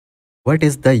What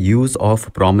is the use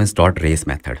of promise.race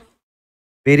method?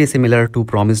 Very similar to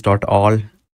promise.all,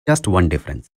 just one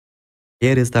difference.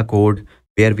 Here is the code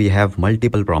where we have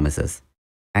multiple promises.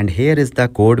 And here is the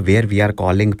code where we are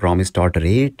calling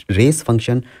promise.race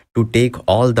function to take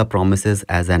all the promises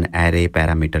as an array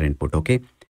parameter input. Okay.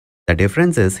 The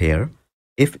difference is here,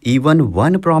 if even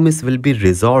one promise will be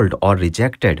resolved or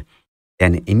rejected,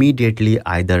 then immediately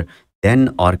either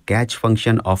then or catch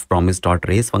function of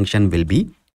promise.race function will be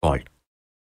called.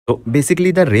 So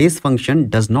basically the raise function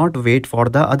does not wait for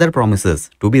the other promises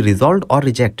to be resolved or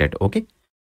rejected. Okay.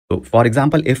 So for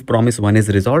example, if promise 1 is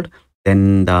resolved,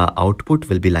 then the output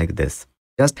will be like this.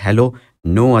 Just hello,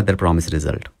 no other promise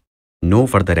result, no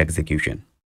further execution.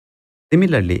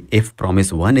 Similarly, if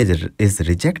promise 1 is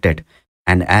rejected,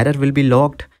 an error will be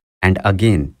logged and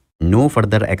again, no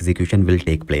further execution will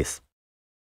take place.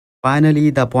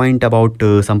 Finally, the point about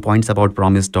some points about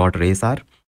promise.race are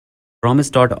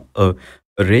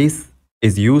promise.race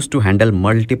is used to handle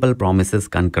multiple promises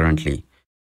concurrently.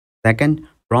 Second,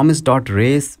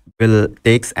 promise.race will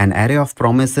takes an array of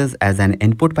promises as an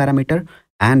input parameter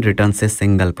and returns a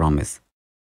single promise.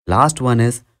 Last one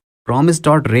is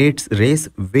promise.race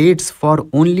waits for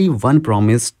only one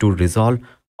promise to resolve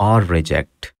or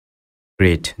reject.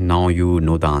 Great, now you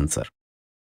know the answer.